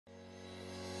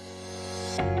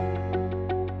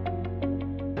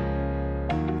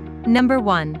Number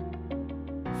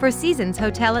 1. Four Seasons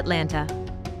Hotel Atlanta.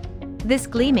 This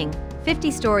gleaming,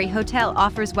 50-story hotel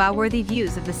offers wow-worthy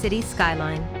views of the city's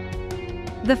skyline.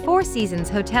 The Four Seasons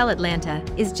Hotel Atlanta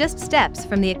is just steps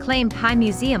from the acclaimed High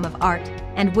Museum of Art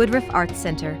and Woodruff Arts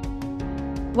Center.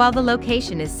 While the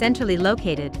location is centrally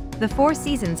located, the Four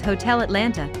Seasons Hotel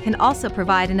Atlanta can also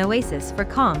provide an oasis for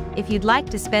calm if you'd like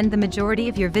to spend the majority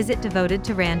of your visit devoted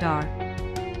to Randar.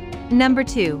 Number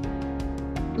 2.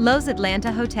 Loews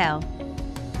Atlanta Hotel.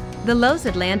 The Loews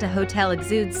Atlanta Hotel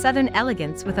exudes southern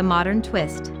elegance with a modern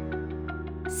twist.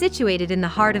 Situated in the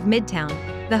heart of Midtown,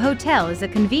 the hotel is a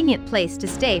convenient place to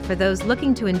stay for those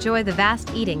looking to enjoy the vast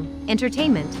eating,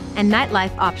 entertainment, and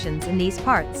nightlife options in these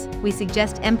parts. We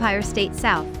suggest Empire State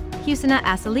South, Husana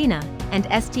Asalina, and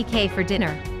STK for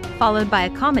dinner, followed by a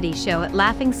comedy show at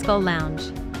Laughing Skull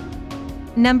Lounge.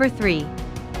 Number 3.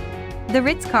 The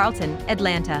Ritz-Carlton,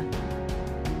 Atlanta.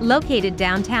 Located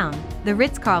downtown, the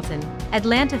Ritz-Carlton,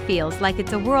 Atlanta feels like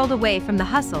it's a world away from the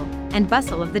hustle and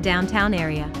bustle of the downtown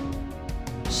area.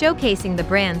 Showcasing the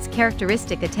brand's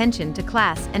characteristic attention to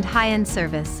class and high-end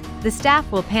service, the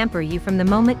staff will pamper you from the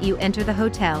moment you enter the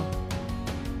hotel.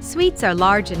 Suites are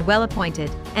large and well-appointed,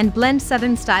 and blend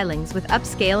southern stylings with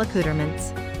upscale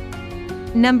accoutrements.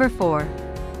 Number 4.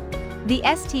 The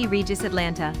St. Regis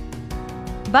Atlanta.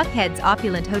 Buckhead's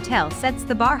opulent hotel sets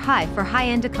the bar high for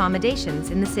high-end accommodations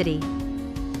in the city.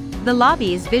 The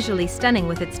lobby is visually stunning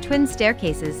with its twin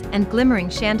staircases and glimmering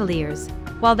chandeliers,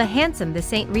 while the handsome The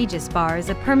St. Regis Bar is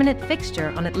a permanent fixture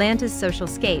on Atlanta's social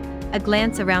scape. A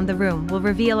glance around the room will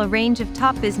reveal a range of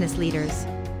top business leaders.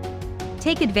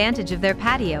 Take advantage of their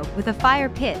patio with a fire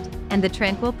pit and the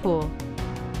tranquil pool.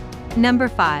 Number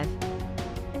 5.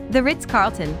 The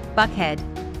Ritz-Carlton, Buckhead.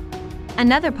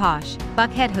 Another posh,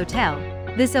 Buckhead hotel,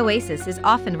 this oasis is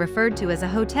often referred to as a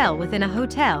hotel within a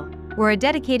hotel, where a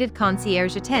dedicated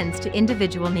concierge attends to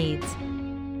individual needs.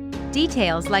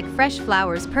 Details like fresh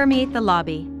flowers permeate the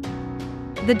lobby.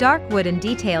 The dark wood and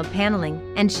detailed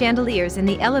paneling and chandeliers in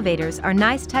the elevators are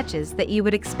nice touches that you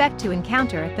would expect to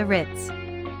encounter at the Ritz.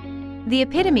 The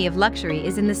epitome of luxury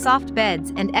is in the soft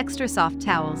beds and extra soft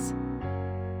towels.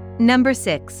 Number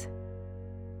 6.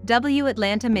 W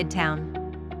Atlanta Midtown.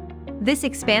 This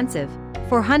expansive,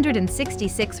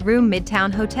 466-room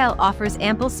Midtown hotel offers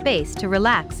ample space to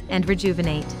relax and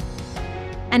rejuvenate.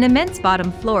 An immense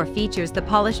bottom floor features the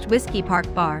polished Whiskey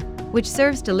Park Bar, which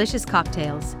serves delicious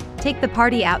cocktails. Take the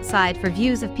party outside for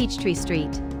views of Peachtree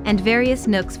Street, and various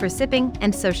nooks for sipping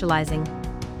and socializing.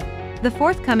 The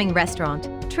forthcoming restaurant,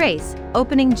 Trace,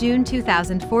 opening June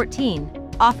 2014,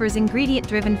 offers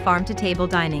ingredient-driven farm-to-table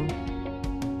dining.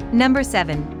 Number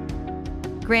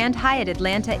 7. Grand Hyatt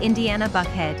Atlanta Indiana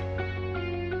Buckhead.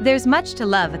 There's much to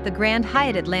love at the Grand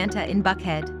Hyatt Atlanta in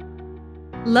Buckhead.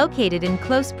 Located in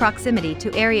close proximity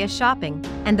to area shopping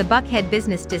and the Buckhead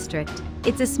Business District,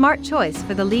 it's a smart choice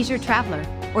for the leisure traveler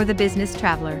or the business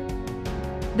traveler.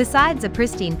 Besides a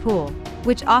pristine pool,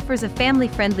 which offers a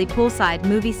family-friendly poolside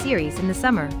movie series in the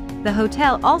summer, the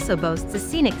hotel also boasts a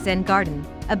scenic Zen garden,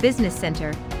 a business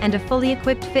center, and a fully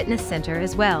equipped fitness center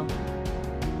as well.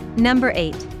 Number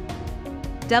 8.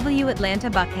 W Atlanta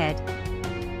Buckhead.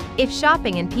 If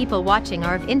shopping and people watching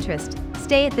are of interest,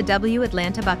 stay at the W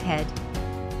Atlanta Buckhead.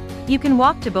 You can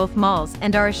walk to both malls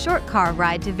and are a short car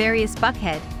ride to various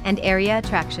Buckhead and area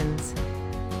attractions.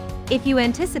 If you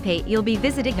anticipate you'll be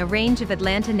visiting a range of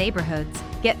Atlanta neighborhoods,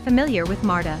 get familiar with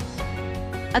MARTA.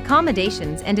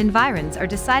 Accommodations and environs are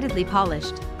decidedly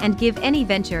polished and give any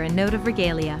venture a note of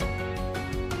regalia.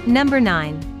 Number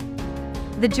 9.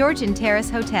 The Georgian Terrace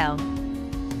Hotel.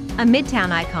 A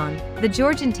Midtown icon, the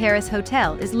Georgian Terrace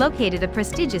Hotel is located a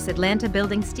prestigious Atlanta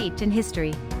building steeped in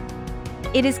history.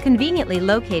 It is conveniently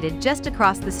located just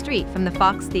across the street from the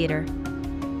Fox Theater.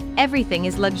 Everything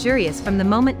is luxurious from the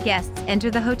moment guests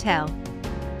enter the hotel.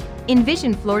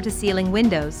 Envision floor-to-ceiling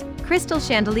windows, crystal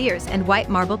chandeliers and white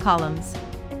marble columns.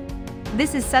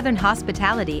 This is Southern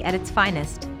hospitality at its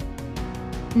finest.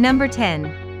 Number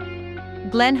 10.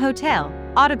 Glen Hotel,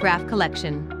 Autograph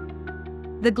Collection.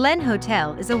 The Glen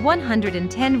Hotel is a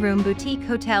 110-room boutique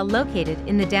hotel located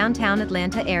in the downtown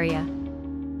Atlanta area.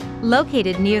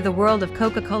 Located near the World of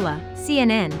Coca-Cola,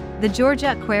 CNN, the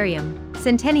Georgia Aquarium,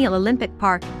 Centennial Olympic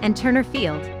Park, and Turner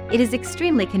Field, it is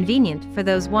extremely convenient for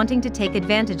those wanting to take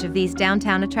advantage of these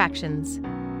downtown attractions.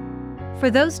 For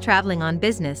those traveling on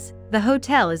business, the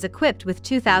hotel is equipped with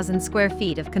 2,000 square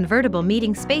feet of convertible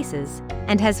meeting spaces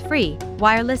and has free,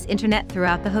 wireless internet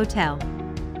throughout the hotel.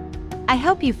 I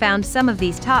hope you found some of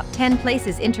these top 10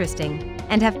 places interesting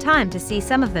and have time to see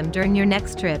some of them during your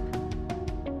next trip.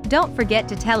 Don't forget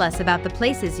to tell us about the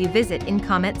places you visit in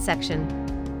comment section.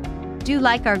 Do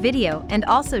like our video and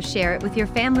also share it with your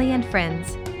family and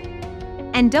friends.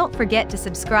 And don't forget to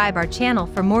subscribe our channel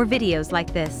for more videos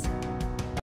like this.